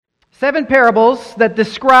7 parables that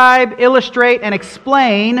describe, illustrate, and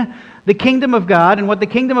explain the kingdom of God and what the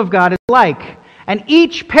kingdom of God is like. And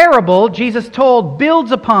each parable, Jesus told,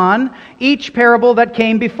 builds upon each parable that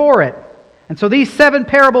came before it. And so these 7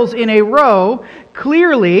 parables in a row,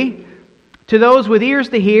 clearly, to those with ears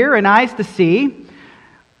to hear and eyes to see,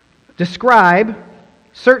 describe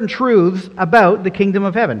certain truths about the kingdom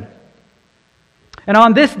of heaven. And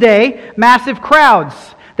on this day, massive crowds,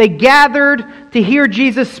 they gathered to hear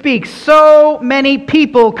Jesus speak. So many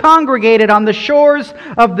people congregated on the shores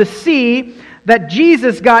of the sea that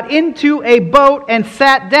Jesus got into a boat and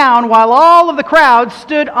sat down while all of the crowd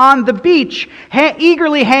stood on the beach,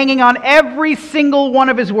 eagerly hanging on every single one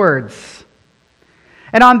of his words.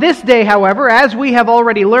 And on this day, however, as we have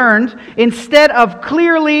already learned, instead of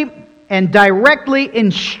clearly and directly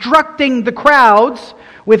instructing the crowds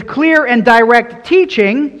with clear and direct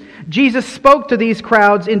teaching, Jesus spoke to these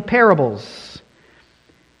crowds in parables.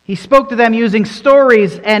 He spoke to them using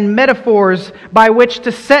stories and metaphors by which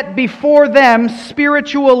to set before them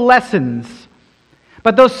spiritual lessons.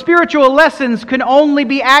 But those spiritual lessons can only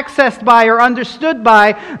be accessed by or understood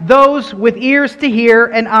by those with ears to hear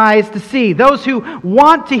and eyes to see, those who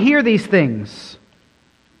want to hear these things.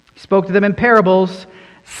 He spoke to them in parables,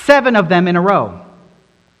 7 of them in a row.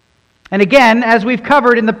 And again, as we've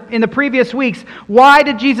covered in the previous weeks, why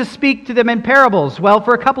did Jesus speak to them in parables? Well,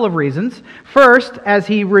 for a couple of reasons. First, as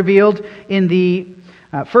he revealed in the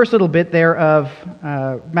first little bit there of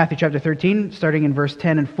Matthew chapter 13, starting in verse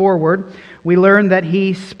 10 and forward, we learn that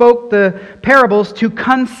he spoke the parables to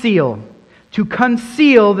conceal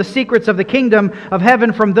the secrets of the kingdom of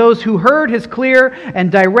heaven from those who heard his clear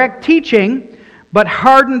and direct teaching, but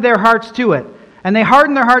hardened their hearts to it. And they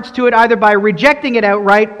hardened their hearts to it either by rejecting it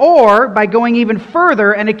outright or by going even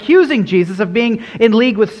further and accusing Jesus of being in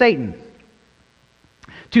league with Satan.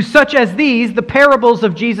 To such as these, the parables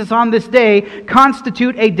of Jesus on this day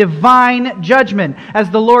constitute a divine judgment, as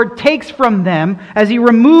the Lord takes from them, as he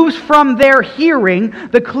removes from their hearing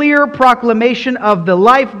the clear proclamation of the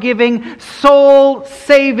life-giving,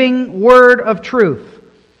 soul-saving word of truth.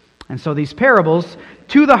 And so these parables,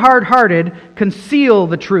 to the hard-hearted, conceal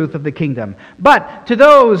the truth of the kingdom. But to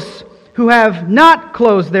those who have not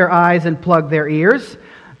closed their eyes and plugged their ears,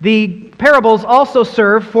 the parables also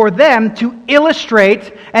serve for them to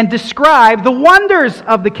illustrate and describe the wonders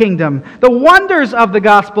of the kingdom, the wonders of the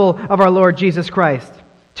gospel of our Lord Jesus Christ.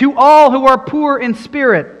 To all who are poor in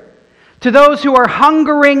spirit, to those who are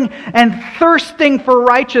hungering and thirsting for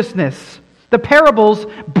righteousness, the parables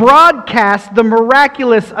broadcast the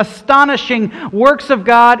miraculous, astonishing works of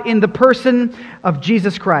God in the person of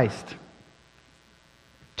Jesus Christ.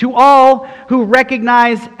 To all who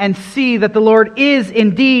recognize and see that the Lord is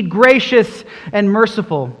indeed gracious and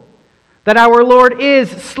merciful, that our Lord is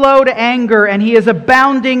slow to anger and he is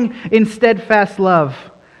abounding in steadfast love,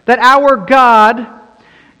 that our God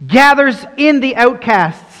gathers in the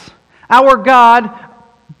outcasts, our God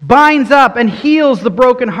binds up and heals the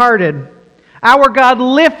brokenhearted, our God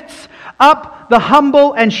lifts up the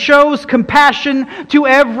humble and shows compassion to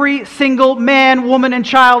every single man, woman, and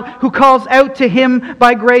child who calls out to him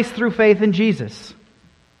by grace through faith in Jesus.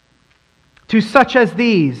 To such as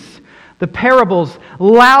these, the parables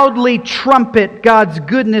loudly trumpet God's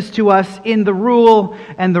goodness to us in the rule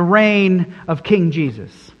and the reign of King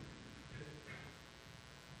Jesus.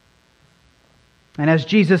 And as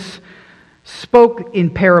Jesus spoke in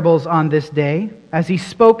parables on this day, as he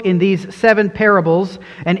spoke in these 7 parables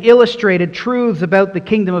and illustrated truths about the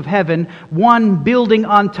kingdom of heaven, one building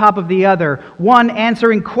on top of the other, one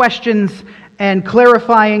answering questions and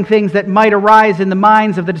clarifying things that might arise in the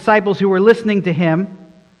minds of the disciples who were listening to him,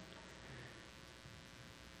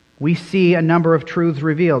 we see a number of truths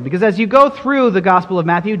revealed. Because as you go through the Gospel of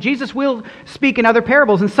Matthew, Jesus will speak in other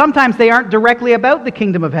parables, and sometimes they aren't directly about the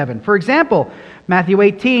kingdom of heaven. For example, Matthew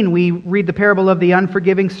 18, we read the parable of the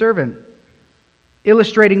unforgiving servant,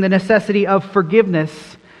 illustrating the necessity of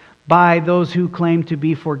forgiveness by those who claim to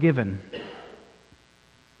be forgiven.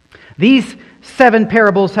 These 7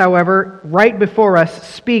 parables, however, right before us,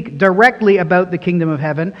 speak directly about the kingdom of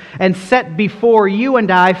heaven and set before you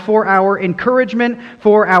and I for our encouragement,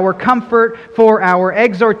 for our comfort, for our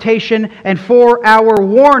exhortation, and for our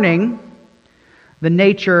warning, the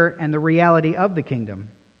nature and the reality of the kingdom,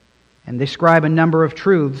 and describe a number of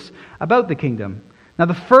truths about the kingdom. Now,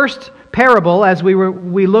 the first parable, as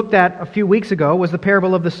we looked at a few weeks ago, was the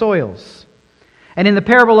parable of the soils. And in the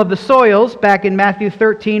parable of the soils, back in Matthew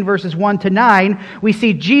 13, verses 1 to 9, we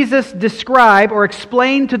see Jesus describe or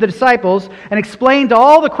explain to the disciples and explain to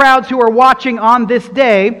all the crowds who are watching on this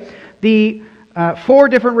day the four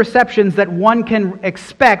different receptions that one can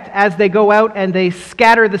expect as they go out and they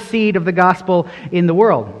scatter the seed of the gospel in the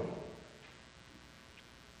world.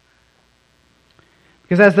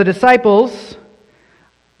 Because as the disciples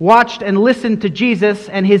watched and listened to Jesus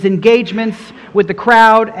and his engagements with the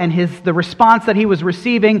crowd and the response that he was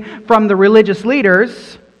receiving from the religious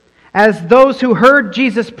leaders, as those who heard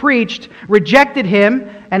Jesus preached rejected him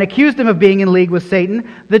and accused him of being in league with Satan,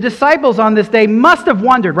 the disciples on this day must have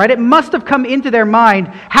wondered, right? It must have come into their mind,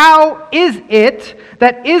 how is it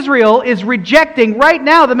that Israel is rejecting right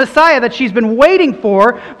now the Messiah that she's been waiting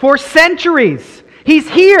for centuries? He's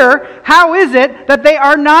here. How is it that they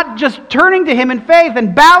are not just turning to him in faith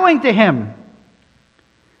and bowing to him?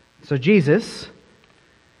 So Jesus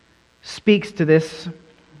speaks to this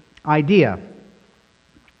idea.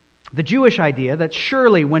 The Jewish idea that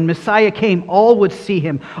surely when Messiah came, all would see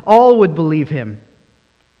him, all would believe him.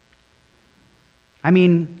 I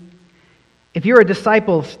mean, if you're a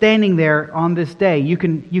disciple standing there on this day, you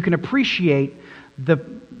can appreciate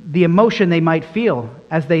the emotion they might feel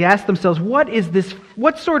as they ask themselves, what is this?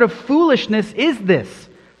 What sort of foolishness is this?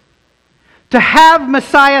 To have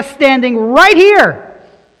Messiah standing right here,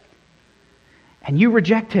 and you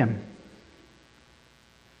reject him.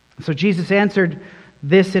 So Jesus answered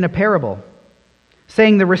this in a parable,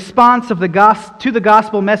 saying the response of to the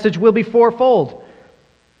gospel message will be fourfold.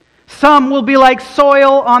 Some will be like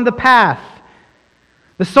soil on the path.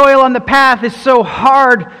 The soil on the path is so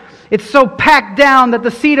hard, it's so packed down that the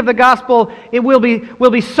seed of the gospel, it will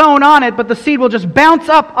be sown on it, but the seed will just bounce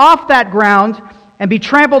up off that ground and be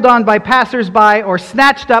trampled on by passers-by or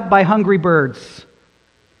snatched up by hungry birds.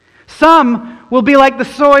 Some will be like the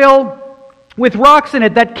soil with rocks in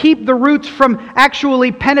it that keep the roots from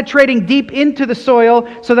actually penetrating deep into the soil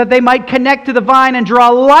so that they might connect to the vine and draw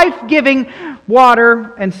life-giving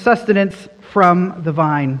water and sustenance from the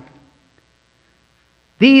vine.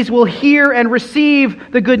 These will hear and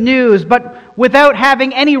receive the good news, but without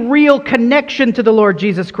having any real connection to the Lord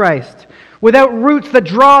Jesus Christ, without roots that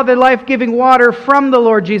draw the life-giving water from the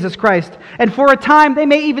Lord Jesus Christ. And for a time, they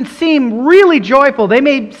may even seem really joyful. They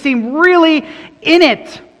may seem really in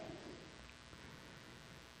it.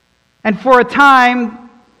 And for a time,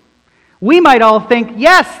 we might all think,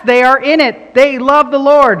 yes, they are in it. They love the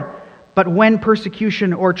Lord. But when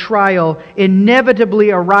persecution or trial inevitably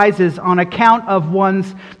arises on account of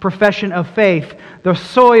one's profession of faith, the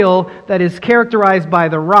soil that is characterized by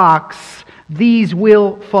the rocks, these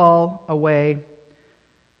will fall away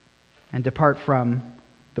and depart from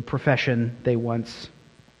the profession they once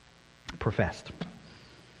professed.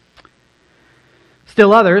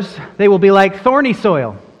 Still others, they will be like thorny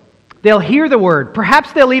soil. They'll hear the word.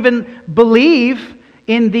 Perhaps they'll even believe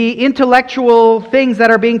in the intellectual things that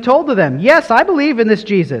are being told to them. Yes, I believe in this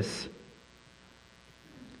Jesus.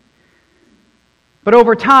 But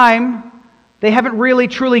over time, they haven't really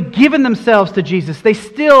truly given themselves to Jesus. They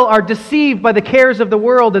still are deceived by the cares of the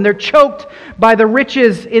world, and they're choked by the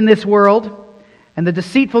riches in this world and the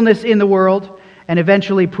deceitfulness in the world, and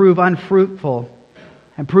eventually prove unfruitful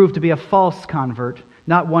and prove to be a false convert,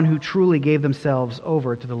 not one who truly gave themselves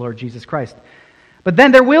over to the Lord Jesus Christ. But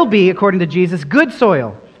then there will be, according to Jesus, good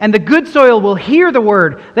soil. And the good soil will hear the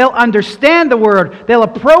word. They'll understand the word. They'll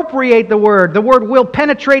appropriate the word. The word will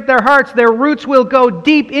penetrate their hearts. Their roots will go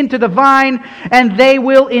deep into the vine. And they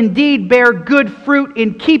will indeed bear good fruit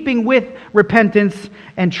in keeping with repentance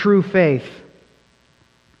and true faith.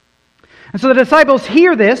 And so the disciples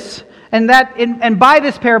hear this. And by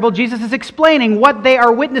this parable, Jesus is explaining what they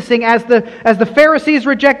are witnessing as the Pharisees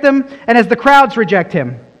reject him and as the crowds reject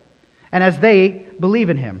him and as they believe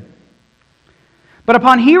in him. But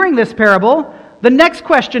upon hearing this parable, the next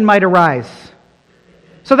question might arise.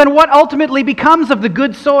 So then what ultimately becomes of the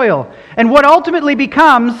good soil? And what ultimately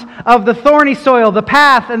becomes of the thorny soil, the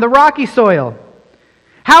path, and the rocky soil?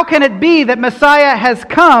 How can it be that Messiah has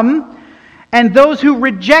come and those who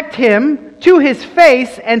reject him to his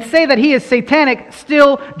face and say that he is satanic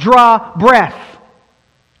still draw breath?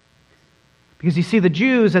 Because you see, the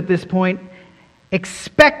Jews at this point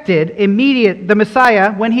expected the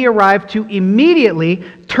Messiah, when he arrived, to immediately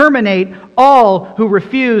terminate all who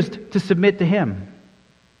refused to submit to him.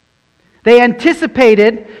 They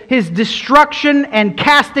anticipated his destruction and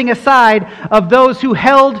casting aside of those who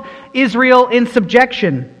held Israel in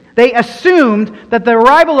subjection. They assumed that the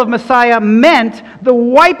arrival of Messiah meant the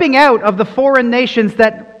wiping out of the foreign nations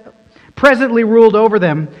that presently ruled over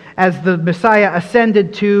them as the Messiah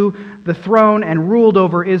ascended to the throne and ruled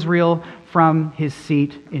over Israel from his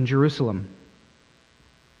seat in Jerusalem.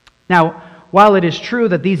 Now, while it is true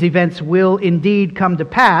that these events will indeed come to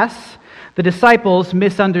pass, the disciples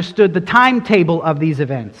misunderstood the timetable of these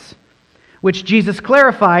events. which Jesus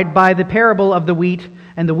clarified by the parable of the wheat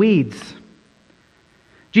and the weeds.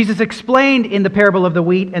 Jesus explained in the parable of the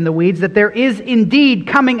wheat and the weeds that there is indeed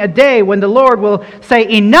coming a day when the Lord will say,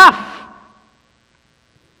 "Enough!"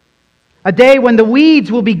 A day when the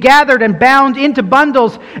weeds will be gathered and bound into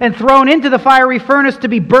bundles and thrown into the fiery furnace to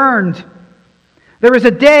be burned. There is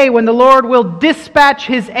a day when the Lord will dispatch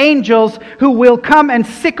His angels who will come and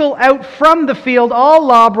sickle out from the field all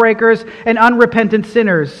lawbreakers and unrepentant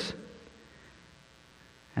sinners.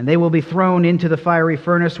 And they will be thrown into the fiery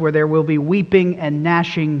furnace where there will be weeping and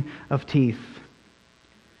gnashing of teeth.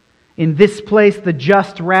 In this place, the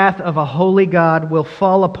just wrath of a holy God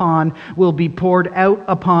will be poured out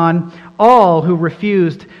upon all who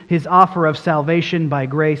refused His offer of salvation by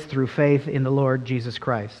grace through faith in the Lord Jesus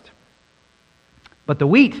Christ. But the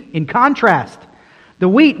wheat, in contrast, the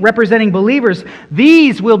wheat representing believers,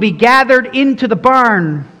 these will be gathered into the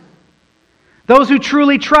barn. Those who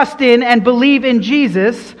truly trust in and believe in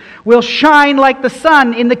Jesus will shine like the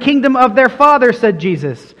sun in the kingdom of their Father, said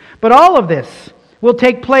Jesus. But all of this will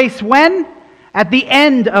take place when? At the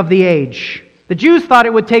end of the age. The Jews thought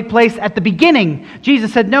it would take place at the beginning.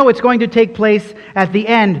 Jesus said, no, it's going to take place at the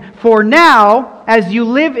end. For now, as you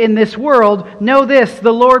live in this world, know this,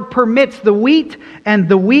 the Lord permits the wheat and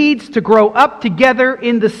the weeds to grow up together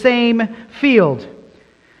in the same field.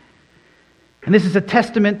 And this is a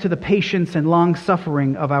testament to the patience and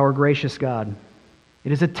long-suffering of our gracious God.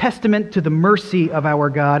 It is a testament to the mercy of our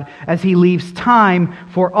God as He leaves time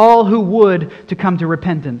for all who would to come to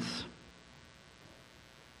repentance.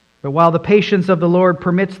 But while the patience of the Lord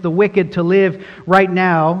permits the wicked to live right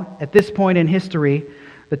now, at this point in history,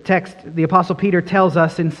 the Apostle Peter tells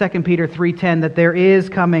us in 2 Peter 3:10 that there is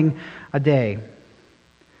coming a day.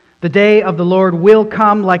 The day of the Lord will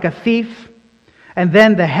come like a thief, and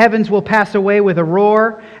then the heavens will pass away with a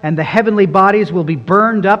roar, and the heavenly bodies will be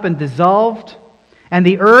burned up and dissolved, and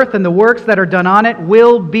the earth and the works that are done on it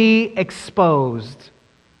will be exposed.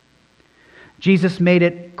 Jesus made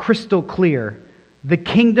it crystal clear. The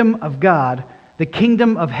kingdom of God, the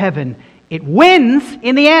kingdom of heaven, it wins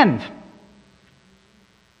in the end.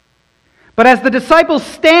 But as the disciples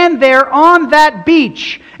stand there on that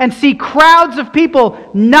beach and see crowds of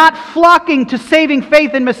people not flocking to saving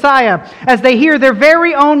faith in Messiah, as they hear their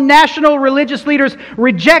very own national religious leaders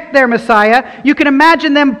reject their Messiah, you can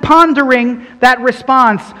imagine them pondering that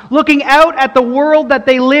response, looking out at the world that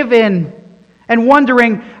they live in and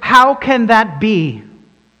wondering, how can that be?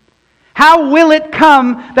 How will it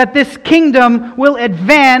come that this kingdom will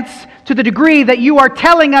advance to the degree that you are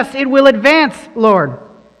telling us it will advance, Lord?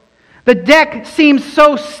 The deck seems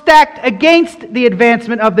so stacked against the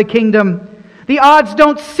advancement of the kingdom. The odds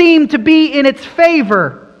don't seem to be in its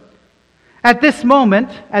favor. At this moment,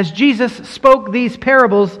 as Jesus spoke these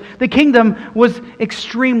parables, the kingdom was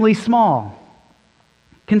extremely small,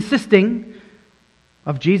 consisting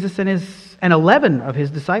of Jesus and 11 of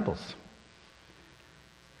His disciples.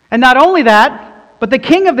 And not only that, but the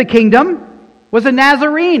king of the kingdom was a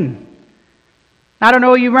Nazarene. I don't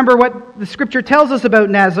know, you remember what the scripture tells us about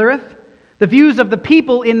Nazareth? The views of the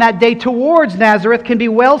people in that day towards Nazareth can be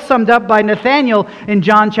well summed up by Nathanael in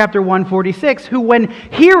John chapter 1:46, who when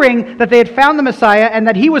hearing that they had found the Messiah and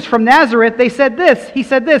that He was from Nazareth, he said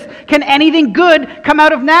this, "Can anything good come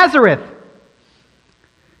out of Nazareth?"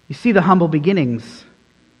 You see the humble beginnings.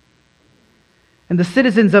 And the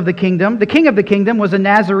citizens of the kingdom, the king of the kingdom was a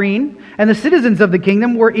Nazarene, and the citizens of the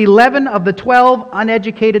kingdom were 11 of the 12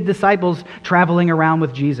 uneducated disciples traveling around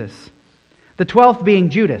with Jesus. The 12th being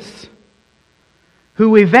Judas,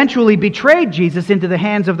 who eventually betrayed Jesus into the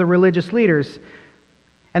hands of the religious leaders.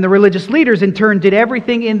 And the religious leaders in turn did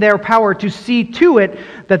everything in their power to see to it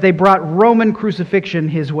that they brought Roman crucifixion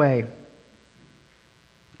his way.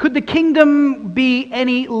 Could the kingdom be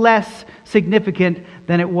any less significant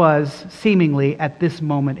than it was, seemingly, at this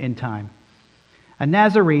moment in time? A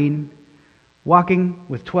Nazarene walking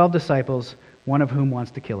with 12 disciples, one of whom wants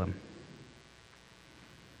to kill him.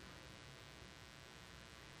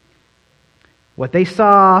 What they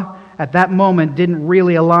saw at that moment didn't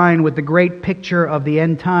really align with the great picture of the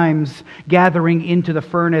end times gathering into the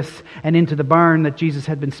furnace and into the barn that Jesus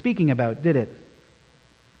had been speaking about, did it?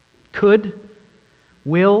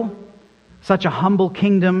 Will such a humble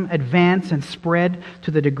kingdom advance and spread to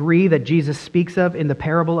the degree that Jesus speaks of in the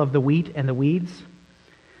parable of the wheat and the weeds?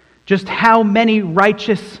 Just how many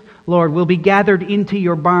righteous, Lord, will be gathered into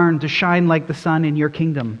your barn to shine like the sun in your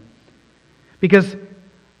kingdom? Because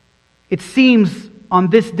it seems on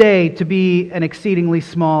this day to be an exceedingly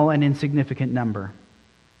small and insignificant number.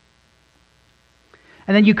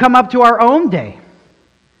 And then you come up to our own day,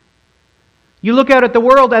 You look out at the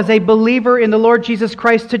world as a believer in the Lord Jesus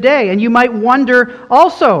Christ today, and you might wonder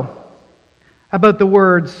also about the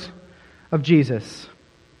words of Jesus.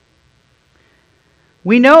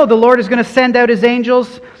 We know the Lord is going to send out His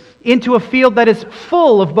angels into a field that is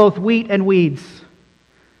full of both wheat and weeds.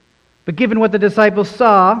 But given what the disciples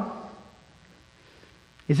saw,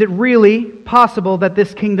 is it really possible that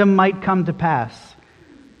this kingdom might come to pass?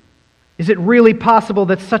 Is it really possible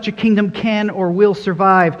that such a kingdom can or will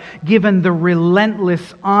survive, given the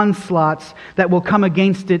relentless onslaughts that will come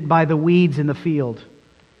against it by the weeds in the field?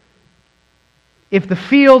 If the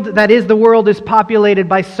field that is the world is populated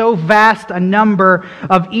by so vast a number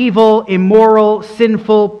of evil, immoral,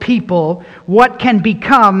 sinful people, what can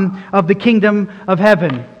become of the kingdom of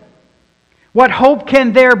heaven? What hope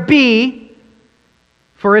can there be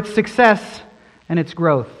for its success and its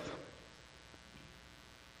growth?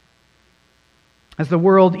 As the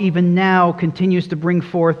world even now continues to bring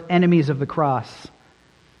forth enemies of the cross,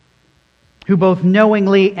 who both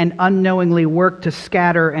knowingly and unknowingly work to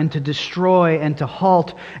scatter and to destroy and to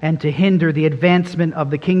halt and to hinder the advancement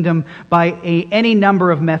of the kingdom by any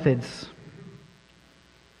number of methods,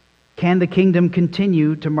 can the kingdom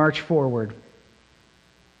continue to march forward?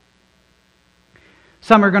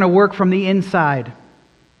 Some are going to work from the inside,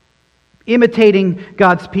 imitating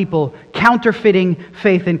God's people, counterfeiting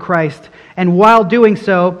faith in Christ, and while doing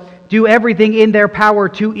so, do everything in their power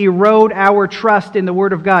to erode our trust in the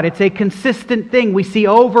Word of God. It's a consistent thing we see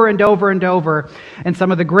over and over and over, and some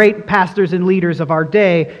of the great pastors and leaders of our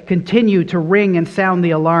day continue to ring and sound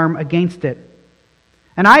the alarm against it.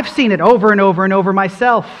 And I've seen it over and over and over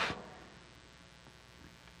myself.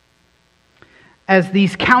 As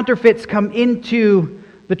these counterfeits come into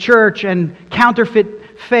the church and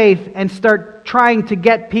counterfeit faith and start trying to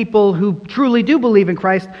get people who truly do believe in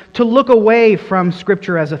Christ to look away from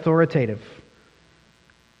Scripture as authoritative.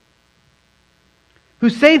 Who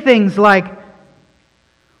say things like,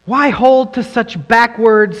 why hold to such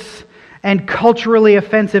backwards and culturally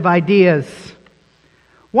offensive ideas?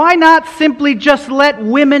 Why not simply just let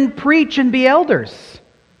women preach and be elders?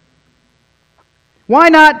 Why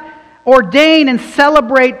not ordain and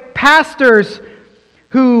celebrate pastors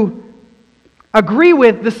who agree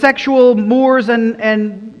with the sexual mores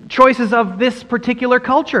and choices of this particular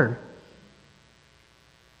culture?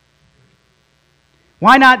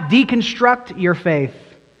 Why not deconstruct your faith?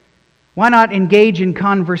 Why not engage in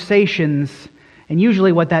conversations? And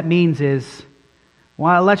usually what that means is,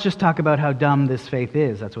 well, let's just talk about how dumb this faith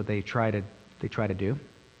is. That's what they try to do.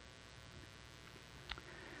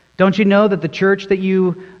 Don't you know that the church that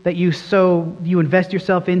you invest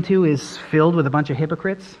yourself into is filled with a bunch of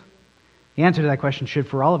hypocrites? The answer to that question should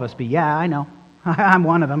for all of us be, yeah, I know. I'm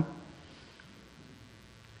one of them.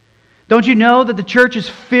 Don't you know that the church is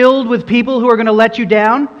filled with people who are going to let you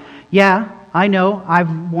down? Yeah, I know.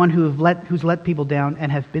 I'm one who's let people down and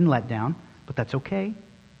have been let down, but that's okay.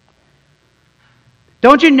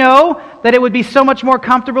 Don't you know that it would be so much more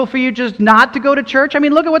comfortable for you just not to go to church? I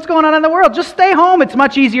mean, look at what's going on in the world. Just stay home. It's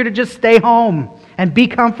much easier to just stay home and be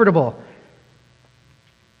comfortable.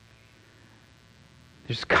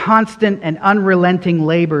 There's constant and unrelenting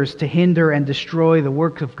labors to hinder and destroy the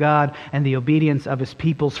work of God and the obedience of His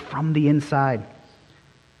peoples from the inside.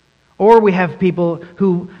 Or we have people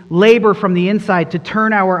who labor from the inside to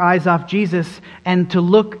turn our eyes off Jesus and to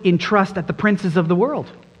look in trust at the princes of the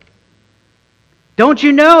world. Don't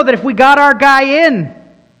you know that if we got our guy in,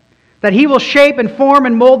 that he will shape and form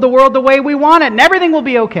and mold the world the way we want it, and everything will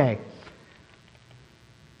be okay?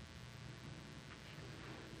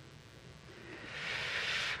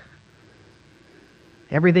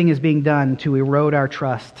 Everything is being done to erode our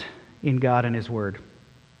trust in God and His Word.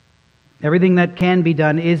 Everything that can be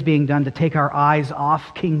done is being done to take our eyes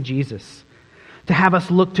off King Jesus, to have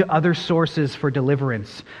us look to other sources for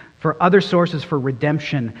deliverance, for other sources for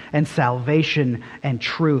redemption and salvation and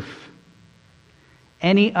truth.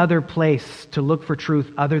 Any other place to look for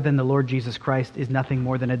truth other than the Lord Jesus Christ is nothing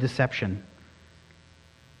more than a deception.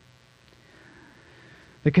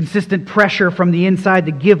 The consistent pressure from the inside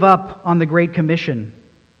to give up on the Great Commission,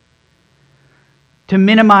 to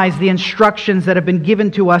minimize the instructions that have been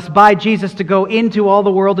given to us by Jesus to go into all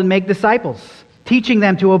the world and make disciples, teaching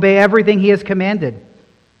them to obey everything He has commanded.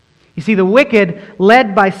 You see, the wicked,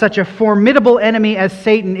 led by such a formidable enemy as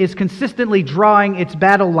Satan, is consistently drawing its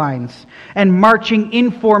battle lines and marching in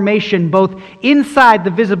formation both inside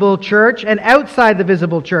the visible church and outside the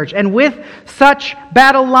visible church. And with such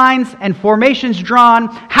battle lines and formations drawn,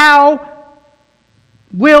 how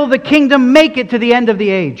will the kingdom make it to the end of the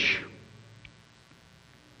age?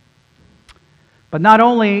 But not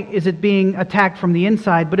only is it being attacked from the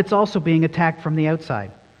inside, but it's also being attacked from the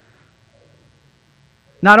outside.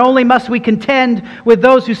 Not only must we contend with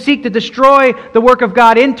those who seek to destroy the work of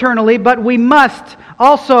God internally, but we must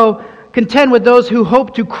also contend with those who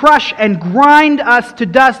hope to crush and grind us to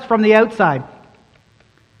dust from the outside.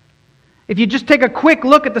 If you just take a quick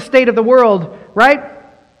look at the state of the world, right?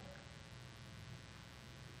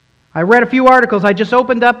 I read a few articles. I just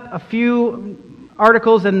opened up a few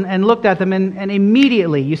articles and looked at them, and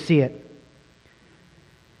immediately you see it.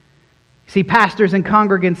 You see pastors and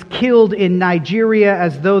congregants killed in Nigeria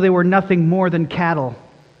as though they were nothing more than cattle.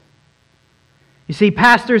 You see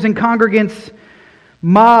pastors and congregants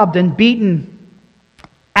mobbed and beaten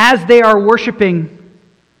as they are worshiping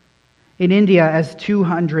in India as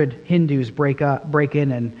 200 Hindus break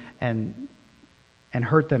in and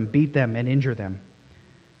hurt them, beat them, and injure them.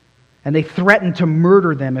 And they threaten to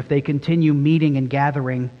murder them if they continue meeting and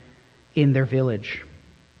gathering in their village.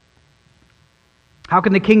 How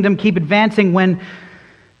can the kingdom keep advancing when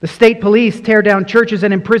the state police tear down churches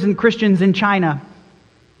and imprison Christians in China?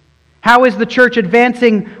 How is the church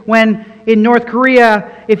advancing when in North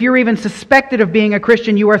Korea, if you're even suspected of being a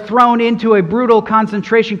Christian, you are thrown into a brutal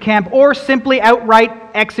concentration camp or simply outright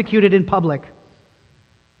executed in public?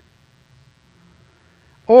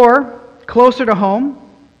 Or, closer to home,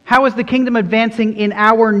 how is the kingdom advancing in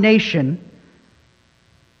our nation?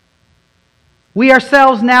 We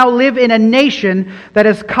ourselves now live in a nation that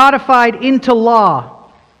has codified into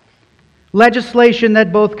law legislation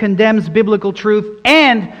that both condemns biblical truth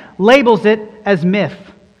and labels it as myth.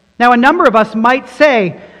 Now, a number of us might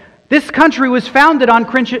say, this country was founded on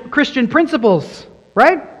Christian principles,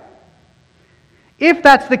 right? If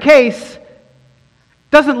that's the case,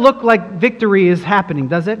 doesn't look like victory is happening,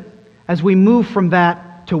 does it? As we move from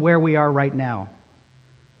that to where we are right now.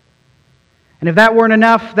 And if that weren't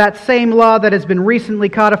enough, that same law that has been recently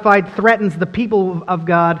codified threatens the people of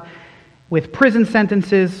God with prison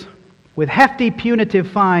sentences, with hefty punitive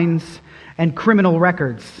fines, and criminal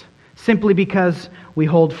records, simply because we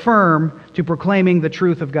hold firm to proclaiming the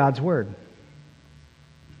truth of God's Word.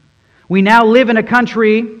 We now live in a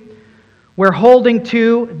country where holding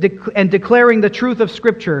to and declaring the truth of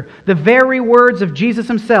Scripture, the very words of Jesus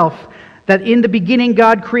himself, that in the beginning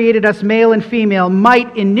God created us male and female,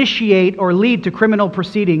 might initiate or lead to criminal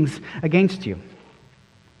proceedings against you.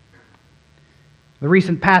 The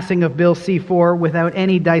recent passing of Bill C-4, without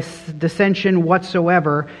any dissension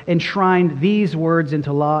whatsoever, enshrined these words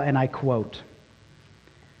into law, and I quote,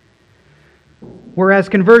 "Whereas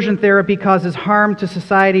conversion therapy causes harm to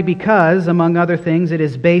society because, among other things, it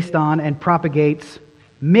is based on and propagates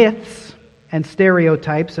myths and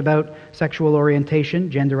stereotypes about sexual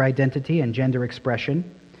orientation, gender identity, and gender expression,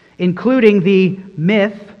 including the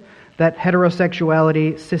myth that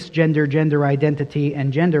heterosexuality, cisgender gender identity,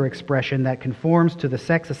 and gender expression that conforms to the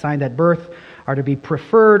sex assigned at birth are to be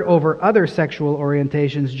preferred over other sexual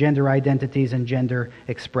orientations, gender identities, and gender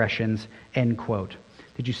expressions," end quote.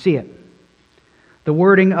 Did you see it? The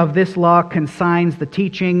wording of this law consigns the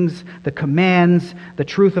teachings, the commands, the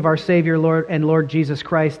truth of our Savior Lord Jesus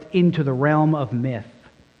Christ into the realm of myth.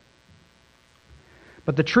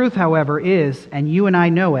 But the truth, however, is, and you and I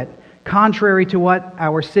know it, contrary to what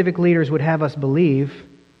our civic leaders would have us believe,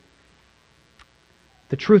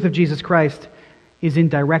 the truth of Jesus Christ is in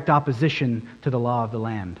direct opposition to the law of the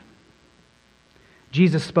land.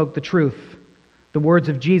 Jesus spoke the truth. The words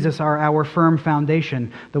of Jesus are our firm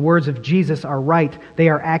foundation. The words of Jesus are right. They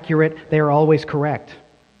are accurate. They are always correct.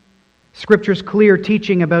 Scripture's clear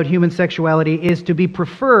teaching about human sexuality is to be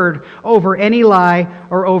preferred over any lie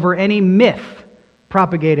or over any myth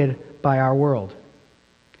propagated by our world.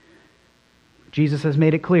 Jesus has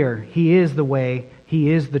made it clear. He is the way. He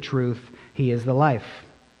is the truth. He is the life.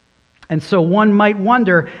 And so one might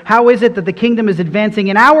wonder, how is it that the kingdom is advancing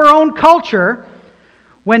in our own culture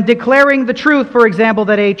when declaring the truth, for example,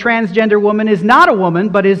 that a transgender woman is not a woman,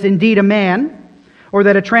 but is indeed a man, or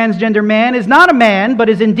that a transgender man is not a man, but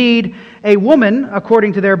is indeed a woman,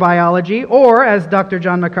 according to their biology, or, as Dr.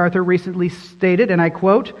 John MacArthur recently stated, and I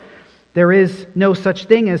quote, "There is no such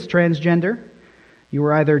thing as transgender. You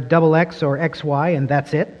are either XX or XY, and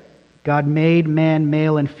that's it. God made man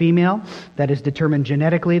male and female. That is determined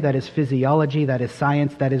genetically, that is physiology, that is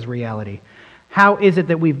science, that is reality." How is it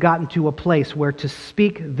that we've gotten to a place where to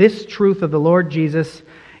speak this truth of the Lord Jesus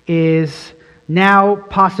is now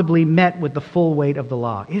possibly met with the full weight of the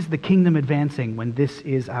law? Is the kingdom advancing when this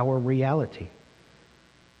is our reality?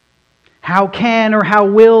 How can or how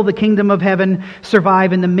will the kingdom of heaven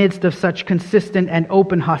survive in the midst of such consistent and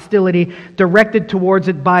open hostility directed towards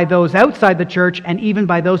it by those outside the church and even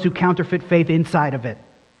by those who counterfeit faith inside of it?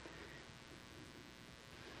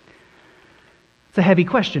 It's a heavy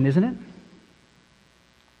question, isn't it?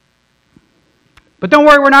 But But don't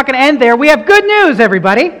worry, we're not going to end there. We have good news,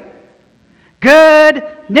 everybody. Good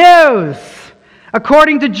news.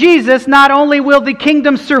 According to Jesus, not only will the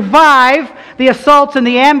kingdom survive the assaults and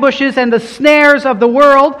the ambushes and the snares of the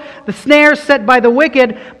world, the snares set by the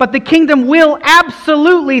wicked, but the kingdom will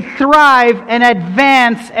absolutely thrive and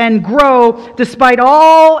advance and grow despite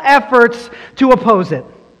all efforts to oppose it.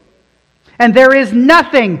 And there is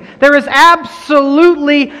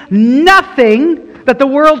absolutely nothing that the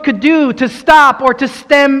world could do to stop or to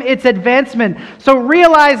stem its advancement. So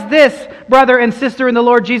realize this, brother and sister in the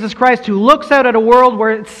Lord Jesus Christ, who looks out at a world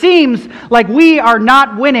where it seems like we are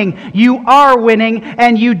not winning. You are winning,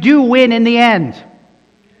 and you do win in the end.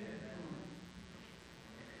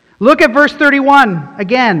 Look at verse 31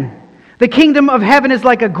 again. The kingdom of heaven is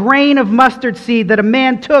like a grain of mustard seed that a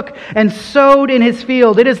man took and sowed in his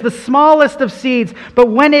field. It is the smallest of seeds,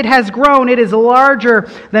 but when it has grown, it is larger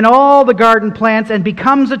than all the garden plants and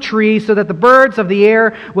becomes a tree, so that the birds of the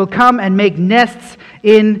air will come and make nests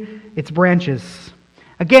in its branches.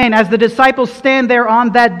 Again, as the disciples stand there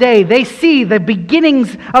on that day, they see the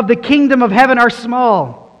beginnings of the kingdom of heaven are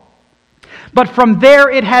small. But from there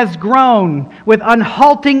it has grown with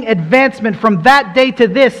unhalting advancement from that day to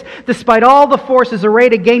this, despite all the forces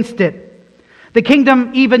arrayed against it. The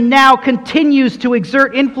kingdom even now continues to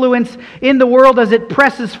exert influence in the world as it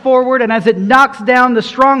presses forward and as it knocks down the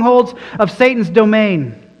strongholds of Satan's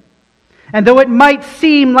domain. And though it might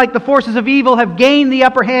seem like the forces of evil have gained the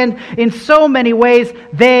upper hand in so many ways,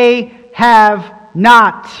 they have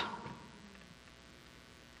not.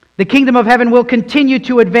 The kingdom of heaven will continue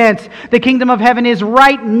to advance. The kingdom of heaven is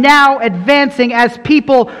right now advancing as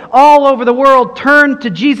people all over the world turn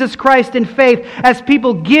to Jesus Christ in faith, as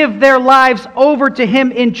people give their lives over to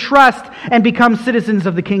Him in trust and become citizens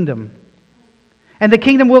of the kingdom. And the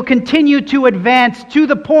kingdom will continue to advance to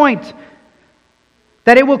the point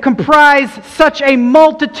that it will comprise such a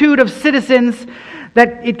multitude of citizens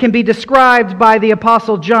that it can be described by the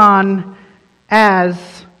Apostle John as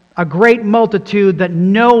a great multitude that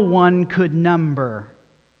no one could number.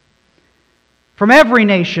 From every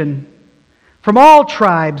nation, from all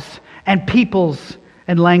tribes and peoples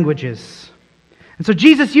and languages. And so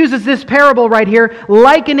Jesus uses this parable right here,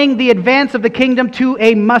 likening the advance of the kingdom to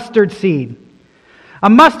a mustard seed. A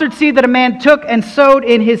mustard seed that a man took and sowed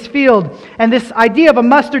in his field. And this idea of a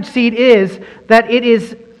mustard seed is that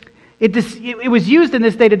it was used in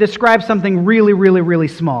this day to describe something really, really, really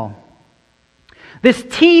small. This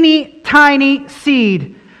teeny tiny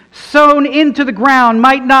seed sown into the ground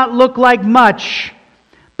might not look like much,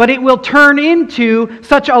 but it will turn into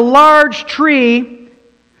such a large tree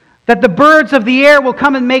that the birds of the air will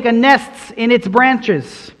come and make nests in its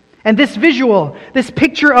branches. And this visual, this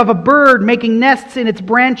picture of a bird making nests in its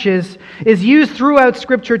branches, is used throughout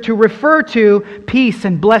Scripture to refer to peace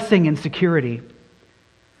and blessing and security.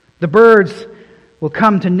 The birds will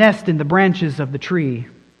come to nest in the branches of the tree.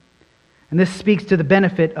 And this speaks to the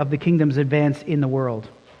benefit of the kingdom's advance in the world.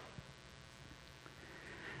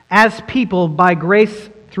 As people by grace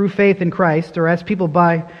through faith in Christ, or as people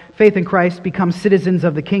by faith in Christ become citizens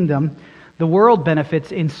of the kingdom, the world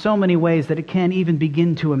benefits in so many ways that it can't even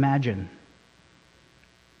begin to imagine.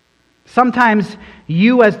 Sometimes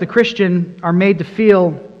you as the Christian are made to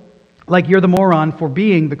feel like you're the moron for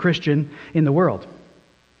being the Christian in the world.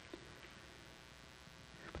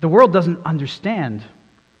 But the world doesn't understand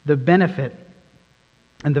the benefit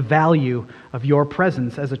and the value of your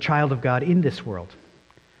presence as a child of God in this world.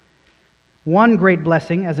 One great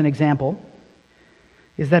blessing, as an example,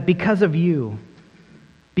 is that because of you,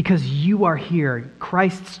 because you are here,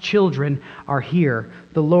 Christ's children are here,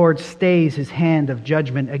 the Lord stays His hand of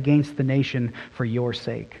judgment against the nation for your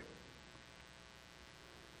sake.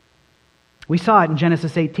 We saw it in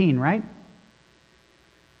Genesis 18, right?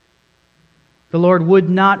 The Lord would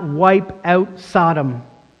not wipe out Sodom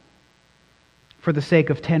for the sake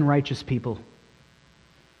of 10 righteous people.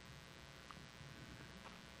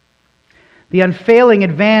 The unfailing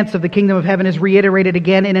advance of the kingdom of heaven is reiterated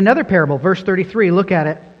again in another parable, verse 33. Look at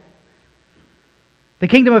it. The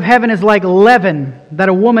kingdom of heaven is like leaven that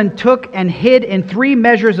a woman took and hid in 3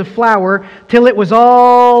 measures of flour till it was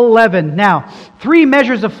all leavened. Now, 3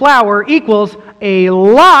 measures of flour equals a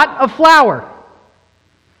lot of flour.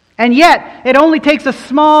 And yet, it only takes a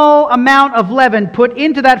small amount of leaven put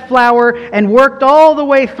into that flour and worked all the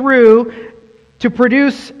way through to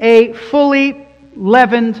produce a fully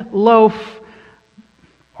leavened loaf,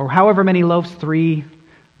 or however many loaves 3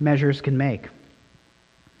 measures can make.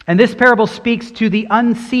 And this parable speaks to the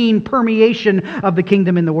unseen permeation of the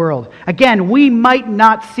kingdom in the world. Again, we might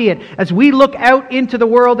not see it. As we look out into the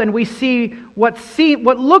world and we see what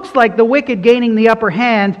looks like the wicked gaining the upper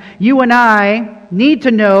hand, you and I need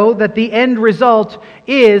to know that the end result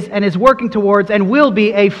is and is working towards and will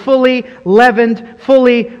be a fully leavened,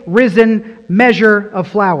 fully risen measure of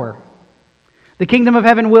flour. The kingdom of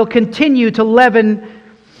heaven will continue to leaven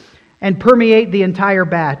and permeate the entire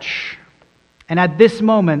batch. And at this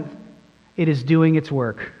moment, it is doing its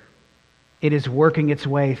work. It is working its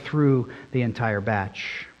way through the entire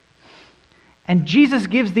batch. And Jesus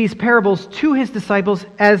gives these parables to his disciples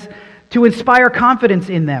as to inspire confidence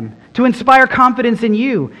in them, to inspire confidence in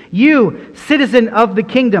you. You, citizen of the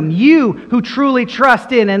kingdom, you who truly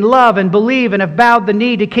trust in and love and believe and have bowed the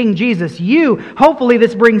knee to King Jesus. You, hopefully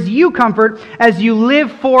this brings you comfort as you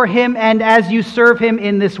live for him and as you serve him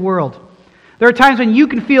in this world. There are times when you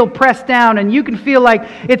can feel pressed down and you can feel like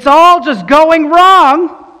it's all just going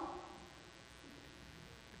wrong.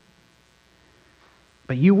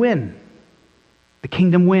 But you win. The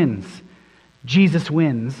kingdom wins. Jesus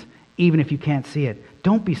wins, even if you can't see it.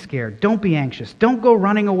 Don't be scared. Don't be anxious. Don't go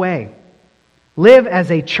running away. Live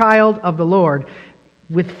as a child of the Lord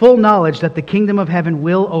with full knowledge that the kingdom of heaven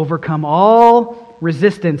will overcome all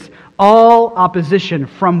resistance, all opposition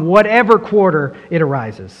from whatever quarter it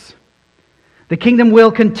arises. The kingdom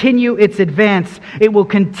will continue its advance. It will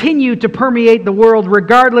continue to permeate the world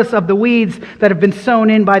regardless of the weeds that have been sown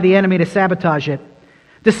in by the enemy to sabotage it.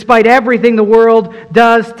 Despite everything the world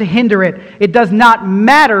does to hinder it, it does not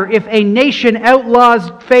matter if a nation outlaws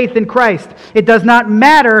faith in Christ. It does not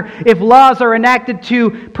matter if laws are enacted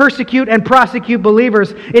to persecute and prosecute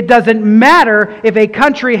believers. It doesn't matter if a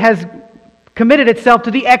country has committed itself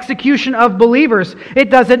to the execution of believers.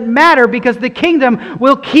 It doesn't matter because the kingdom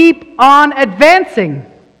will keep on advancing.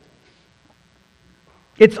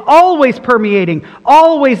 It's always permeating,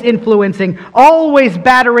 always influencing, always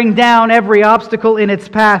battering down every obstacle in its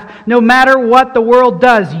path. No matter what the world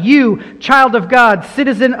does, you, child of God,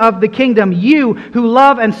 citizen of the kingdom, you who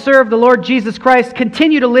love and serve the Lord Jesus Christ,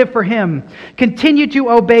 continue to live for him. Continue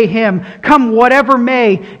to obey him. Come whatever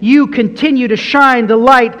may, you continue to shine the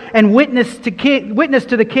light and witness to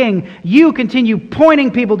the King. You continue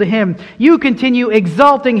pointing people to him. You continue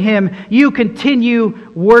exalting him. You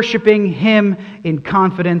continue worshiping him in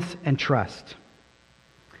confidence and trust.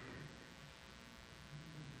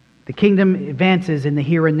 The kingdom advances in the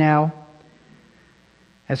here and now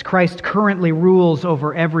as Christ currently rules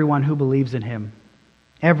over everyone who believes in him,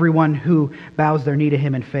 everyone who bows their knee to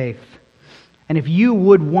him in faith. And if you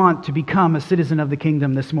would want to become a citizen of the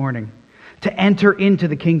kingdom this morning, to enter into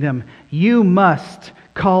the kingdom, you must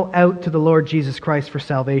call out to the Lord Jesus Christ for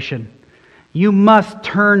salvation. You must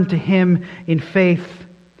turn to him in faith,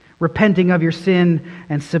 repenting of your sin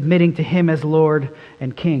and submitting to him as Lord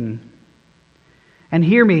and King. And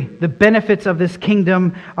hear me, the benefits of this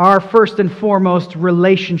kingdom are first and foremost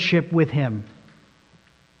relationship with him,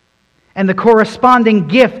 and the corresponding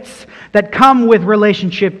gifts that come with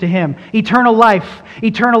relationship to him. Eternal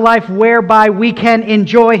life whereby we can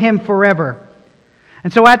enjoy him forever.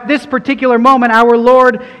 And so at this particular moment, our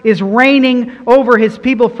Lord is reigning over his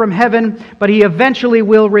people from heaven, but he eventually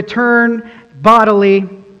will return bodily,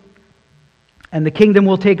 and the kingdom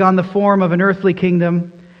will take on the form of an earthly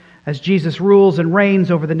kingdom as Jesus rules and reigns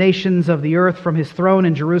over the nations of the earth from his throne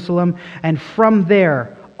in Jerusalem. And from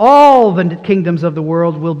there, all the kingdoms of the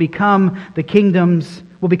world will become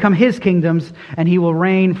his kingdoms, and he will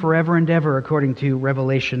reign forever and ever, according to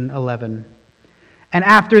Revelation 11. And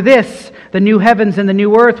after this, the new heavens and the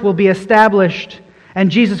new earth will be established, and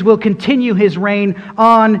Jesus will continue his reign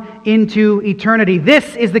on into eternity.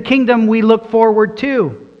 This is the kingdom we look forward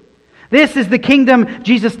to. This is the kingdom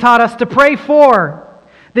Jesus taught us to pray for.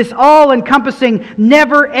 This all-encompassing,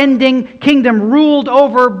 never-ending kingdom ruled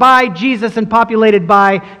over by Jesus and populated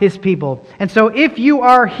by his people. And so if you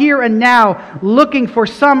are here and now looking for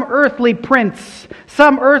some earthly prince,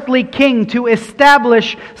 some earthly king to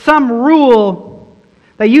establish some rule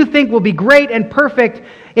that you think will be great and perfect,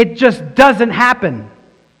 it just doesn't happen.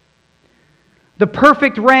 The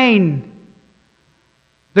perfect reign,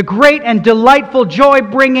 the great and delightful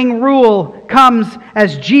joy-bringing rule comes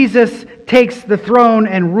as Jesus takes the throne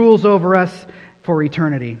and rules over us for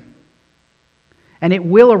eternity. And it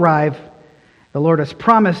will arrive. The Lord has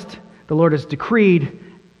promised, the Lord has decreed,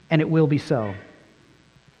 and it will be so.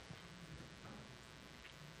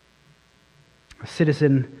 A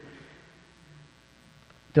citizen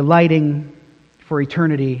delighting for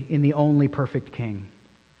eternity in the only perfect King.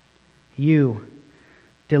 You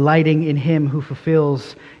delighting in him who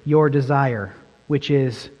fulfills your desire, which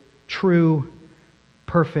is true,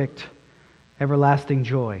 perfect, everlasting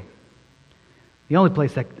joy. The only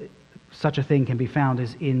place that such a thing can be found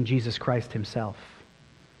is in Jesus Christ himself.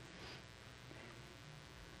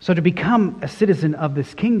 So to become a citizen of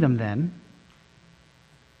this kingdom then,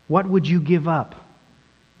 what would you give up?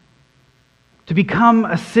 To become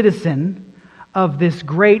a citizen of this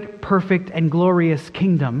great, perfect, and glorious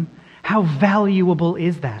kingdom, how valuable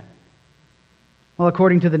is that? Well,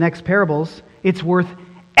 according to the next parables, it's worth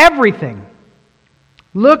everything.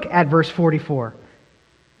 Look at verse 44.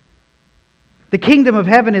 The kingdom of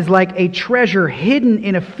heaven is like a treasure hidden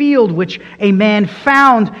in a field which a man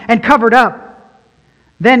found and covered up.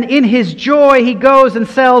 Then in his joy he goes and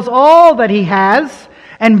sells all that he has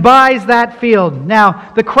and buys that field.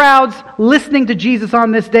 Now, the crowds listening to Jesus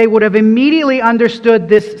on this day would have immediately understood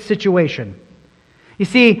this situation. You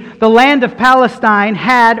see, the land of Palestine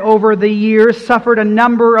had, over the years, suffered a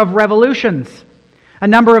number of revolutions, a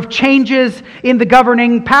number of changes in the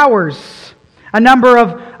governing powers, a number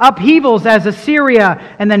of upheavals as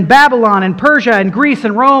Assyria and then Babylon and Persia and Greece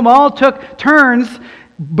and Rome all took turns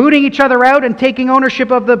booting each other out and taking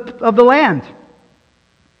ownership of the land.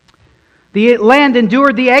 The land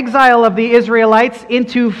endured the exile of the Israelites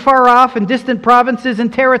into far-off and distant provinces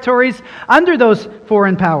and territories under those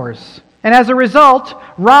foreign powers. And as a result,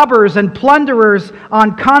 robbers and plunderers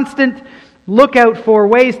on constant lookout for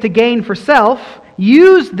ways to gain for self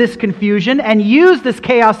used this confusion and used this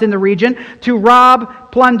chaos in the region to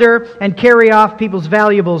rob, plunder, and carry off people's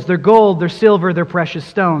valuables, their gold, their silver, their precious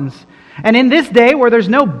stones. And in this day where there's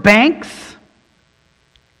no banks,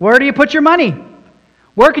 where do you put your money?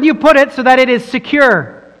 Where can you put it so that it is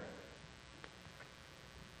secure?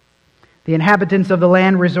 The inhabitants of the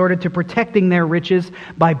land resorted to protecting their riches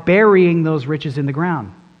by burying those riches in the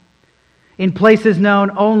ground, in places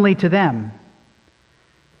known only to them.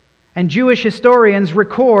 And Jewish historians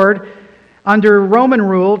record, under Roman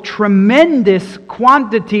rule, tremendous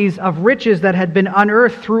quantities of riches that had been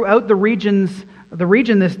unearthed throughout the region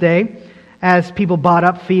this day, as people bought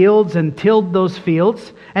up fields and tilled those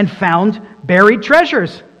fields and found buried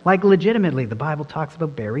treasures. Like legitimately, the Bible talks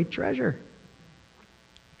about buried treasure.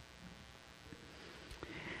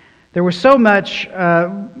 There was so much,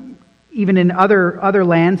 even in other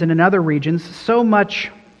lands and in other regions, so much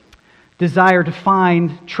desire to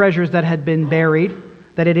find treasures that had been buried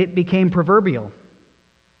that it became proverbial.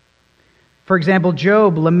 For example,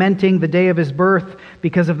 Job, lamenting the day of his birth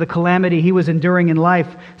because of the calamity he was enduring in life,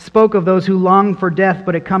 spoke of those who long for death,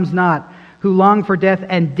 but it comes not, who long for death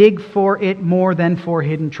and dig for it more than for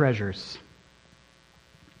hidden treasures.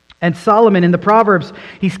 And Solomon in the Proverbs,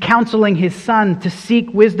 he's counseling his son to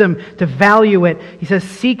seek wisdom, to value it. He says,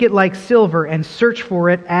 seek it like silver and search for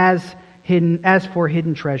it as for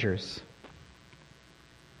hidden treasures.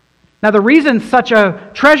 Now the reason such a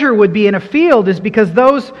treasure would be in a field is because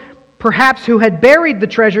those perhaps who had buried the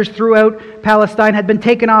treasures throughout Palestine had been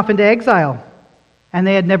taken off into exile, and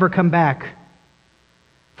they had never come back.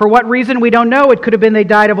 For what reason, we don't know. It could have been they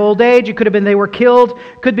died of old age. It could have been they were killed.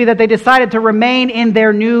 It could be that they decided to remain in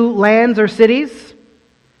their new lands or cities.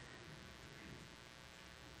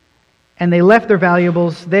 And they left their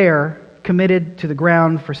valuables there, committed to the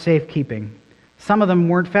ground for safekeeping. Some of them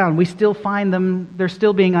weren't found. We still find them. They're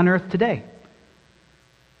still being unearthed today.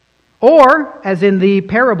 Or, as in the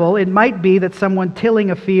parable, it might be that someone tilling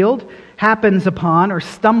a field happens upon or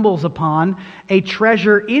stumbles upon a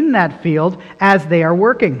treasure in that field as they are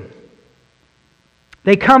working.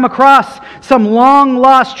 They come across some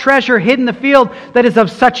long-lost treasure hidden in the field that is of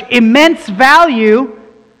such immense value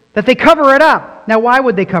that they cover it up. Now, why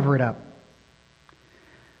would they cover it up?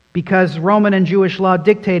 Because Roman and Jewish law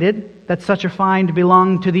dictated that such a find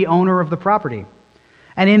belonged to the owner of the property.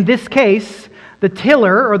 And in this case, the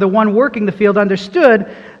tiller, or the one working the field,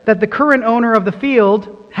 understood that the current owner of the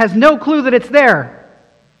field has no clue that it's there.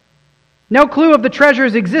 No clue of the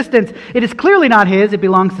treasure's existence. It is clearly not his. It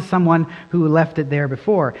belongs to someone who left it there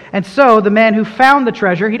before. And so the man who found the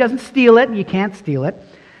treasure, he doesn't steal it. You can't steal it.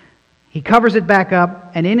 He covers it back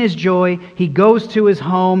up, and in his joy, he goes to his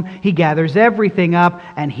home, he gathers everything up,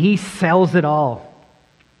 and he sells it all.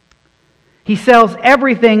 He sells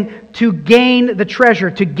everything to gain the treasure,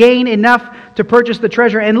 to gain enough to purchase the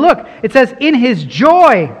treasure. And look, it says, in his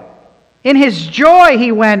joy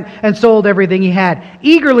he went and sold everything he had.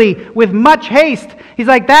 Eagerly, with much haste. He's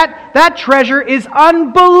like, that treasure is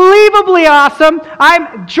unbelievably awesome.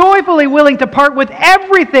 I'm joyfully willing to part with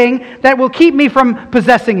everything that will keep me from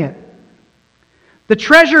possessing it. The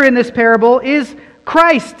treasure in this parable is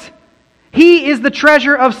Christ. He is the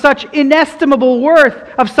treasure of such inestimable worth,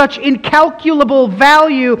 of such incalculable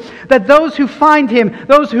value, that those who find Him,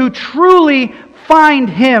 those who truly find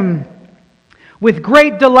Him, With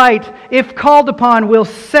great delight, if called upon, will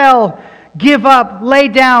sell, give up, lay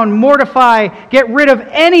down, mortify, get rid of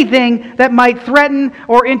anything that might threaten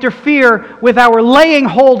or interfere with our laying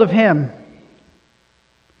hold of Him.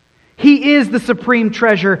 He is the supreme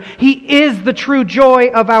treasure. He is the true joy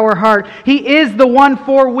of our heart. He is the one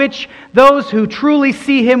for which those who truly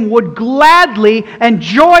see Him would gladly and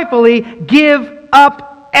joyfully give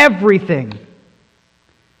up everything.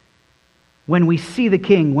 When we see the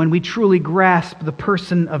King, when we truly grasp the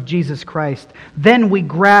person of Jesus Christ, then we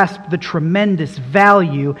grasp the tremendous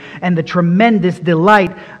value and the tremendous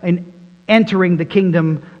delight in entering the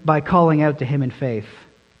kingdom by calling out to Him in faith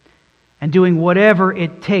and doing whatever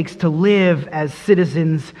it takes to live as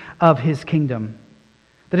citizens of His kingdom.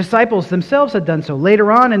 The disciples themselves had done so.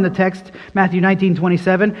 Later on in the text, Matthew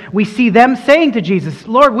 19:27, we see them saying to Jesus,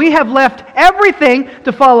 "Lord, we have left everything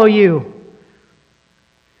to follow You."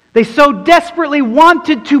 They so desperately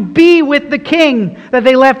wanted to be with the King that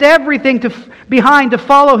they left everything behind to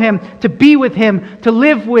follow Him, to be with Him, to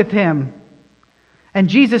live with Him. And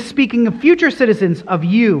Jesus, speaking of future citizens, of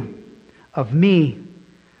you, of me,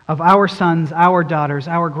 of our sons, our daughters,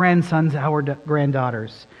 our grandsons, our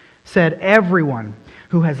granddaughters, said, "Everyone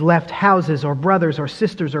who has left houses or brothers or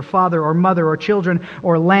sisters or father or mother or children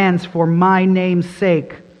or lands for My name's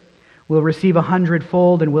sake will receive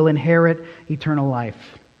 100-fold and will inherit eternal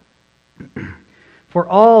life." For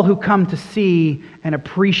all who come to see and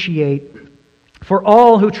appreciate, for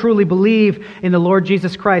all who truly believe in the Lord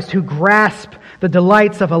Jesus Christ, who grasp the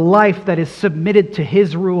delights of a life that is submitted to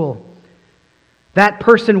His rule, that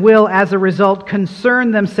person will, as a result,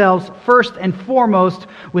 concern themselves first and foremost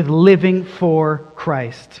with living for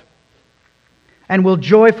Christ, and will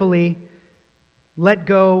joyfully let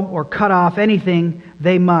go or cut off anything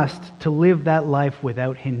they must to live that life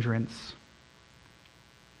without hindrance.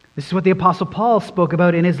 This is what the Apostle Paul spoke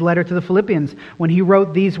about in his letter to the Philippians when he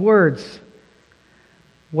wrote these words: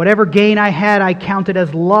 "Whatever gain I had, I counted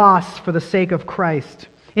as loss for the sake of Christ.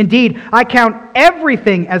 Indeed, I count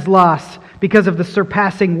everything as loss because of the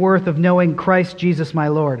surpassing worth of knowing Christ Jesus my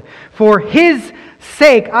Lord. For His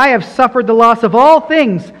sake I have suffered the loss of all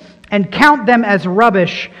things and count them as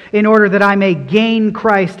rubbish, in order that I may gain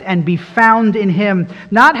Christ and be found in Him,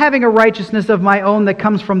 not having a righteousness of my own that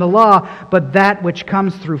comes from the law, but that which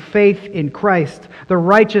comes through faith in Christ, the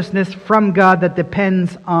righteousness from God that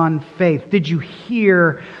depends on faith." Did you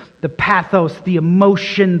hear the pathos, the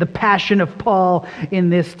emotion, the passion of Paul in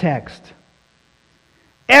this text?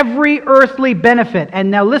 Every earthly benefit, and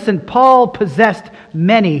now listen, Paul possessed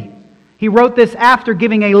many. He wrote this after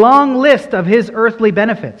giving a long list of his earthly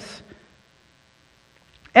benefits.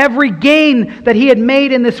 Every gain that he had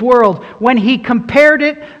made in this world, when he compared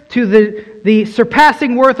it to the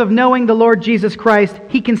surpassing worth of knowing the Lord Jesus Christ,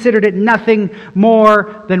 he considered it nothing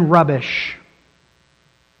more than rubbish.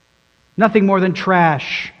 Nothing more than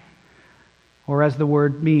trash. Or as the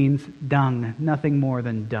word means, dung. Nothing more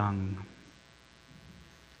than dung.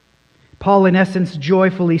 Paul, in essence,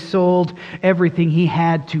 joyfully sold everything he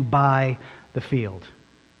had to buy the field.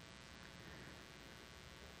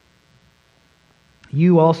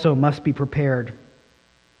 You also must be prepared,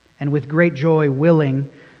 and with great joy willing,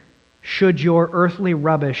 should your earthly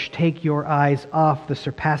rubbish take your eyes off the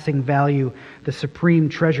surpassing value, the supreme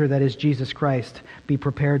treasure that is Jesus Christ, be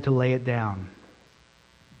prepared to lay it down.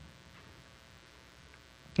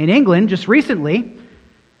 In England, just recently,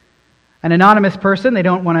 an anonymous person, they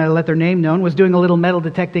don't want to let their name known, was doing a little metal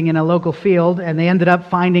detecting in a local field, and they ended up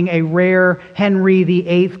finding a rare Henry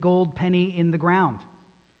VIII gold penny in the ground.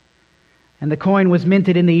 And the coin was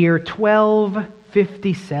minted in the year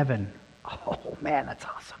 1257. Oh man, that's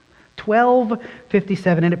awesome.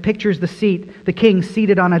 1257, and it pictures the king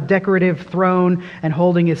seated on a decorative throne and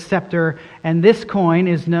holding his scepter, and this coin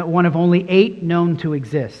is one of only 8 known to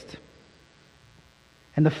exist.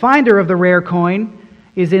 And the finder of the rare coin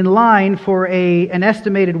is in line for an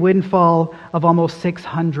estimated windfall of almost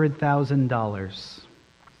 $600,000.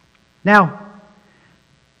 Now,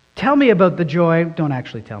 tell me about the joy, don't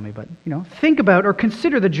actually tell me, but think about or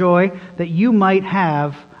consider the joy that you might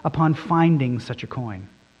have upon finding such a coin.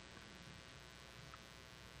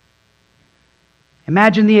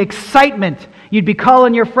 Imagine the excitement. You'd be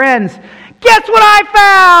calling your friends, "Guess what I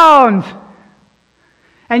found?"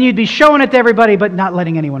 And you'd be showing it to everybody, but not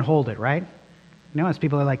letting anyone hold it, right? As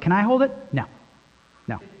people are like, "Can I hold it?" No.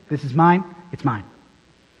 This is mine. It's mine.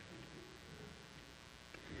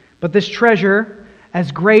 But this treasure,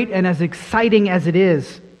 as great and as exciting as it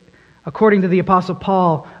is, according to the Apostle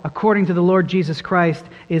Paul, according to the Lord Jesus Christ,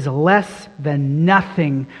 is less than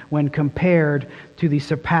nothing when compared to the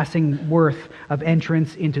surpassing worth of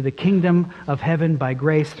entrance into the kingdom of heaven by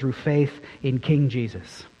grace through faith in King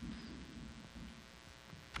Jesus.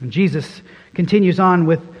 And Jesus continues on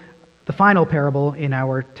with the final parable in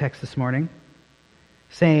our text this morning,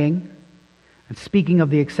 saying, and speaking of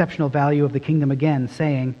the exceptional value of the kingdom again,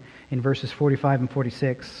 saying in verses 45 and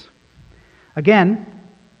 46, again,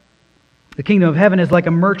 the kingdom of heaven is like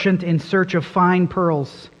a merchant in search of fine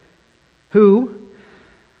pearls, who,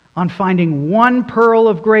 on finding one pearl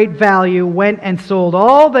of great value, went and sold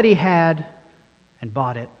all that he had and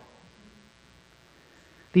bought it.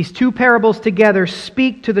 These two parables together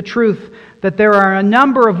speak to the truth that there are a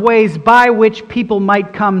number of ways by which people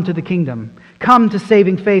might come to the kingdom, come to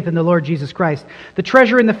saving faith in the Lord Jesus Christ. The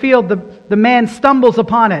treasure in the field, the man stumbles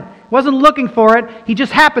upon it. Wasn't looking for it, he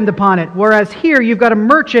just happened upon it. Whereas here you've got a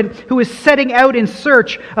merchant who is setting out in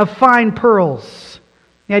search of fine pearls.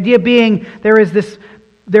 The idea being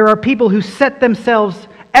there are people who set themselves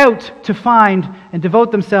out to find and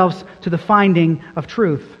devote themselves to the finding of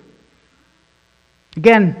truth.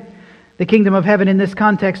 Again, the kingdom of heaven in this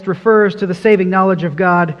context refers to the saving knowledge of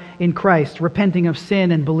God in Christ, repenting of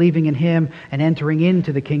sin and believing in Him and entering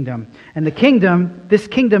into the kingdom. And this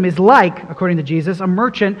kingdom is like, according to Jesus, a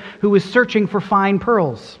merchant who is searching for fine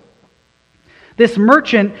pearls. This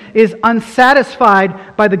merchant is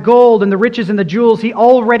unsatisfied by the gold and the riches and the jewels he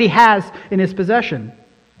already has in his possession.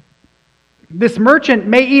 This merchant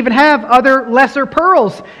may even have other lesser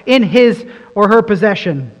pearls in his or her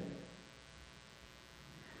possession.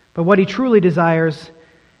 But what he truly desires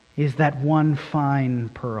is that one fine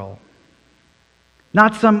pearl.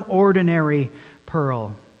 Not some ordinary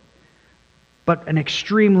pearl, but an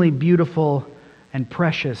extremely beautiful and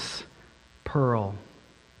precious pearl.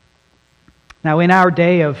 Now, in our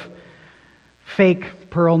day of fake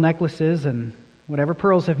pearl necklaces and whatever,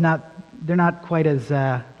 pearls they're not quite as,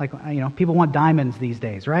 people want diamonds these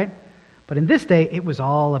days, right? But in this day, it was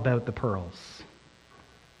all about the pearls.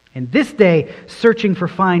 In this day, searching for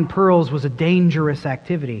fine pearls was a dangerous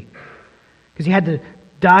activity because you had to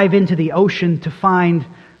dive into the ocean to find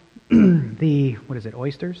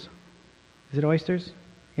oysters? Is it oysters?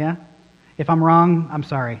 Yeah? If I'm wrong, I'm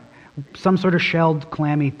sorry. Some sort of shelled,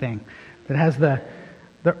 clammy thing that has the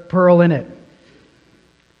pearl in it.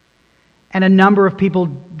 And a number of people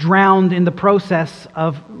drowned in the process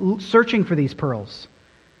of searching for these pearls.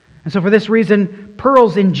 And so for this reason,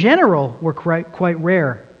 pearls in general were quite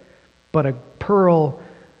rare. But a pearl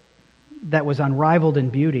that was unrivaled in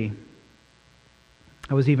beauty,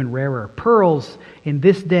 that was even rarer. Pearls in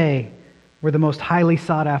this day were the most highly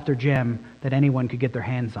sought after gem that anyone could get their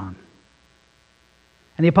hands on.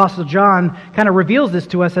 And the Apostle John kind of reveals this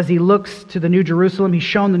to us as he looks to the New Jerusalem. He's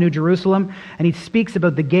shown the New Jerusalem, and he speaks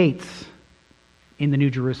about the gates in the New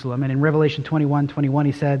Jerusalem. And in Revelation 21:21,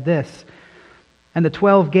 he said this, "And the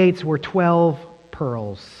 12 gates were 12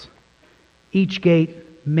 pearls, each gate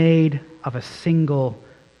made of a single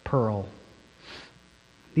pearl."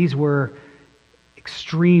 These were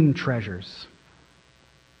extreme treasures.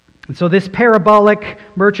 And so this parabolic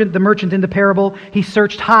merchant, the merchant in the parable, he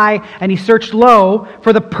searched high and he searched low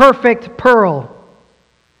for the perfect pearl.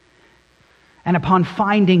 And upon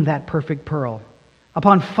finding that perfect pearl,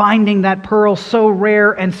 upon finding that pearl so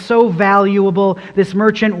rare and so valuable, this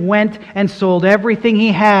merchant went and sold everything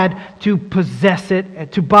he had to possess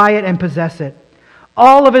it, to buy it and possess it.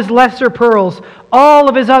 All of his lesser pearls, all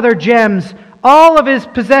of his other gems, all of his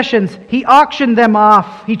possessions, he auctioned them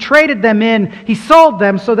off. He traded them in. He sold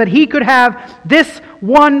them so that he could have this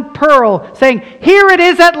one pearl, saying, "Here it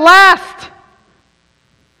is at last!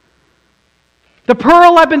 The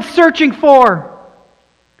pearl I've been searching for."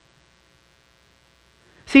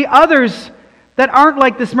 See, others that aren't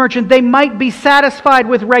like this merchant, they might be satisfied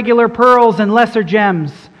with regular pearls and lesser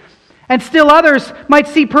gems. And still others might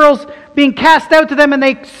see pearls being cast out to them and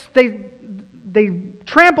they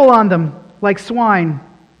trample on them like swine.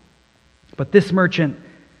 But this merchant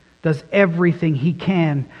does everything he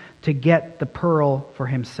can to get the pearl for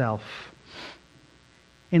himself.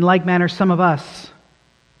 In like manner, some of us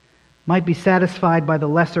might be satisfied by the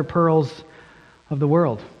lesser pearls of the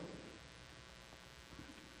world.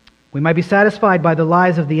 We might be satisfied by the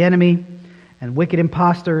lies of the enemy and wicked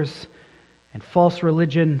impostors and false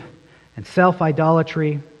religion and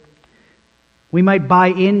self-idolatry. We might buy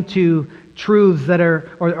into truths that are,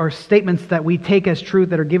 or statements that we take as truth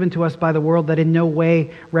that are given to us by the world that in no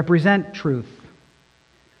way represent truth.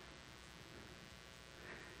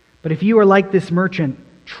 But if you are like this merchant,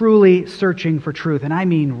 truly searching for truth, and I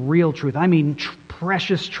mean real truth, I mean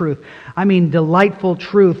precious truth. I mean, delightful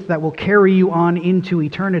truth that will carry you on into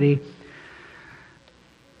eternity.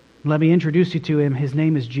 Let me introduce you to him. His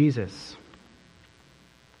name is Jesus.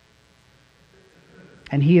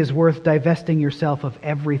 And he is worth divesting yourself of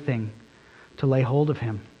everything to lay hold of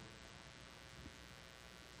him.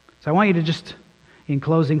 So I want you to just, in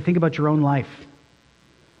closing, think about your own life.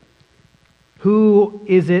 Who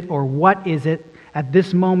is it or what is it at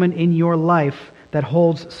this moment in your life that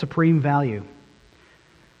holds supreme value?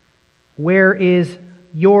 Where is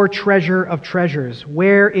your treasure of treasures?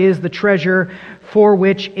 Where is the treasure for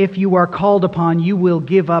which, if you are called upon, you will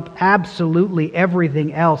give up absolutely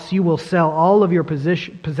everything else? You will sell all of your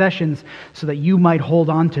possessions so that you might hold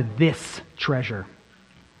on to this treasure.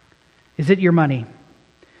 Is it your money?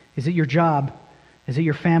 Is it your job? Is it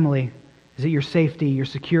your family? Is it your safety, your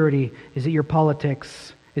security? Is it your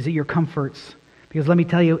politics? Is it your comforts? Because let me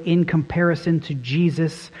tell you, in comparison to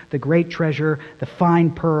Jesus, the great treasure, the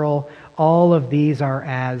fine pearl, all of these are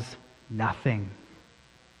as nothing.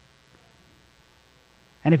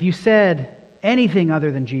 And if you said anything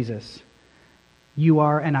other than Jesus, you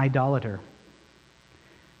are an idolater.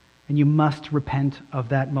 And you must repent of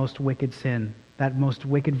that most wicked sin, that most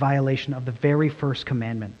wicked violation of the very first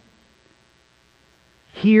commandment.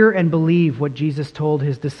 Hear and believe what Jesus told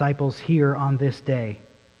his disciples here on this day.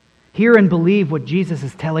 Hear and believe what Jesus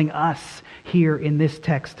is telling us here in this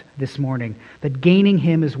text this morning, that gaining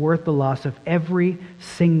him is worth the loss of every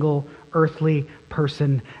single earthly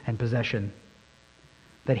person and possession.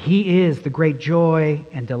 That he is the great joy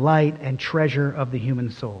and delight and treasure of the human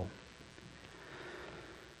soul.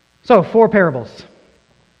 So, 4 parables,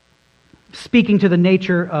 speaking to the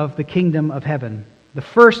nature of the kingdom of heaven. The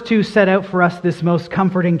first 2 set out for us this most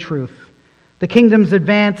comforting truth. The kingdom's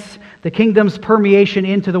advance, the kingdom's permeation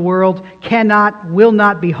into the world will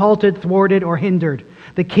not be halted, thwarted, or hindered.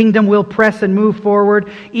 The kingdom will press and move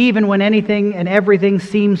forward even when anything and everything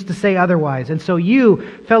seems to say otherwise. And so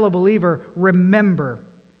you, fellow believer, remember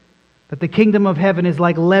that the kingdom of heaven is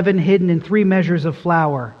like leaven hidden in 3 measures of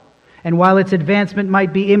flour. And while its advancement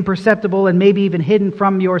might be imperceptible and maybe even hidden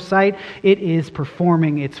from your sight, it is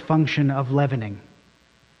performing its function of leavening.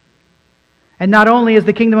 And not only is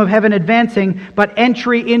the kingdom of heaven advancing, but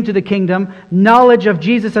entry into the kingdom, knowledge of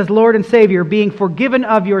Jesus as Lord and Savior, being forgiven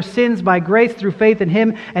of your sins by grace through faith in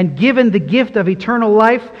him, and given the gift of eternal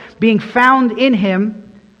life, being found in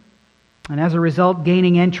him, and as a result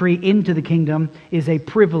gaining entry into the kingdom, is a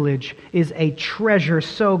privilege, is a treasure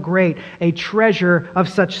so great, a treasure of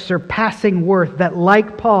such surpassing worth that,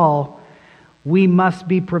 like Paul, we must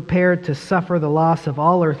be prepared to suffer the loss of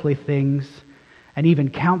all earthly things and even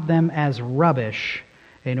count them as rubbish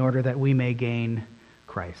in order that we may gain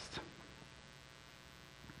Christ.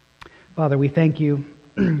 Father, we thank you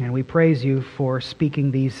and we praise you for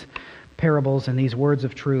speaking these parables and these words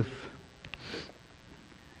of truth.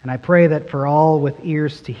 And I pray that for all with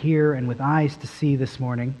ears to hear and with eyes to see this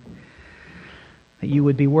morning, that you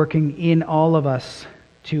would be working in all of us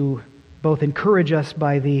to both encourage us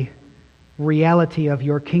by the reality of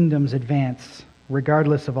your kingdom's advance,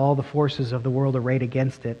 regardless of all the forces of the world arrayed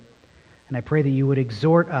against it. And I pray that you would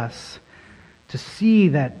exhort us to see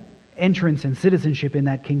that entrance and citizenship in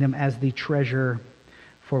that kingdom as the treasure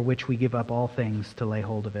for which we give up all things to lay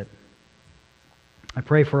hold of it. I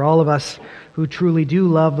pray for all of us who truly do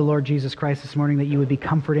love the Lord Jesus Christ this morning that you would be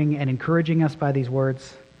comforting and encouraging us by these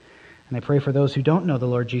words. And I pray for those who don't know the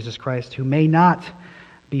Lord Jesus Christ, who may not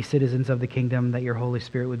be citizens of the kingdom, that your Holy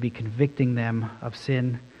Spirit would be convicting them of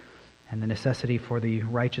sin and the necessity for the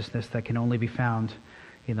righteousness that can only be found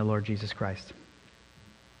in the Lord Jesus Christ.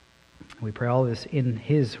 We pray all this in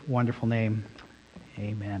his wonderful name.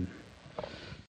 Amen.